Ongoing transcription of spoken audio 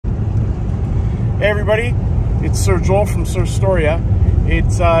Hey everybody, it's Sir Joel from Sir Storia.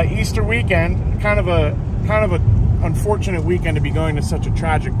 It's Easter weekend, kind of a unfortunate weekend to be going to such a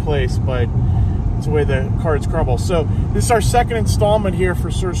tragic place, but it's the way the cards crumble. So this is our second installment here for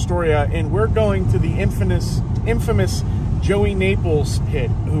Sir Storia, and we're going to the infamous Joey Naples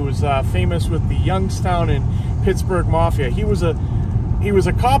hit, who was famous with the Youngstown and Pittsburgh mafia. He was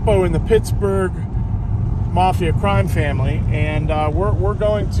a capo in the Pittsburgh mafia crime family, and we're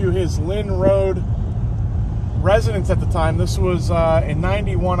going to his Lynn Road residence at the time. This was in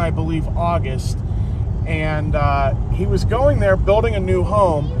 '91, I believe, August, and he was going there building a new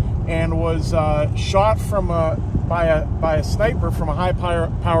home and was shot from by a sniper from a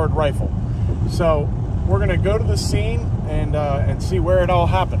high-powered rifle. So we're going to go to the scene and see where it all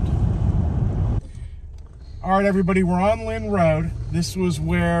happened. All right, everybody, we're on Lynn Road. This was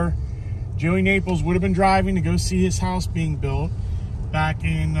where Joey Naples would have been driving to go see his house being built back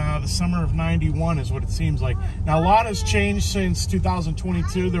in the summer of '91 is what it seems like. Now, a lot has changed since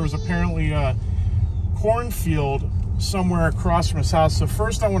 2022. There was apparently a cornfield somewhere across from his house. So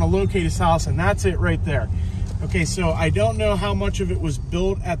first I want to locate his house, and that's it right there. Okay, so I don't know how much of it was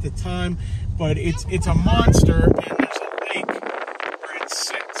built at the time, but it's a monster, and there's a lake where it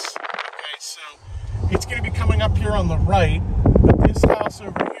sits. Okay, so it's going to be coming up here on the right, but this house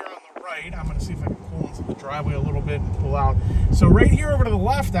over here on the right, I'm going to see if I can pull into the driveway a little bit and pull out. So right here over to the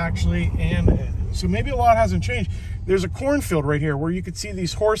left, actually, and so maybe a lot hasn't changed. There's a cornfield right here where you could see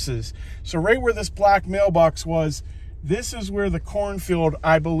these horses. So right where this black mailbox was, this is where the cornfield,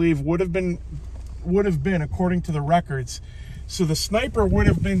 I believe, would have been according to the records. So the sniper would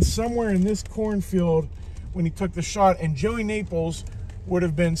have been somewhere in this cornfield when he took the shot, and Joey Naples would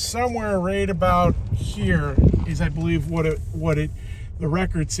have been somewhere right about here, is I believe what the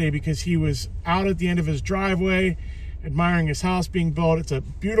records say, because he was out at the end of his driveway admiring his house being built. It's a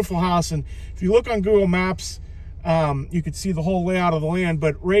beautiful house, and if you look on Google Maps, you could see the whole layout of the land,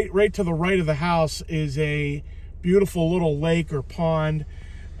 but right to the right of the house is a beautiful little lake or pond.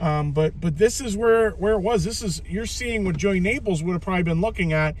 But this is where it was. This is, you're seeing what Joey Naples would have probably been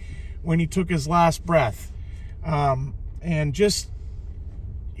looking at when he took his last breath. And just,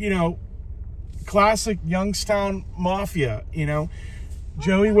 you know, classic Youngstown mafia. You know,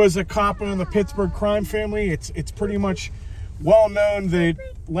 Joey was a capo in the Pittsburgh crime family. It's pretty much well known that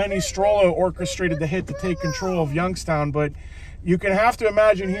Lenny Strollo orchestrated the hit to take control of Youngstown, but you can have to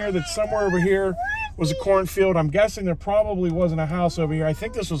imagine here that somewhere over here was a cornfield. I'm guessing there probably wasn't a house over here. I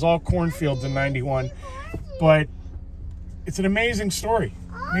think this was all cornfields in '91, but it's an amazing story,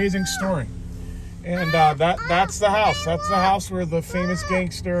 amazing story. And that's the house. That's the house where the famous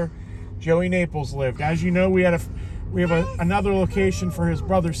gangster Joey Naples lived. As you know, we have another location for his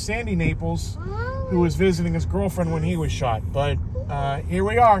brother Sandy Naples, who was visiting his girlfriend when he was shot. But here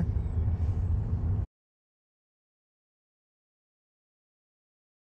we are.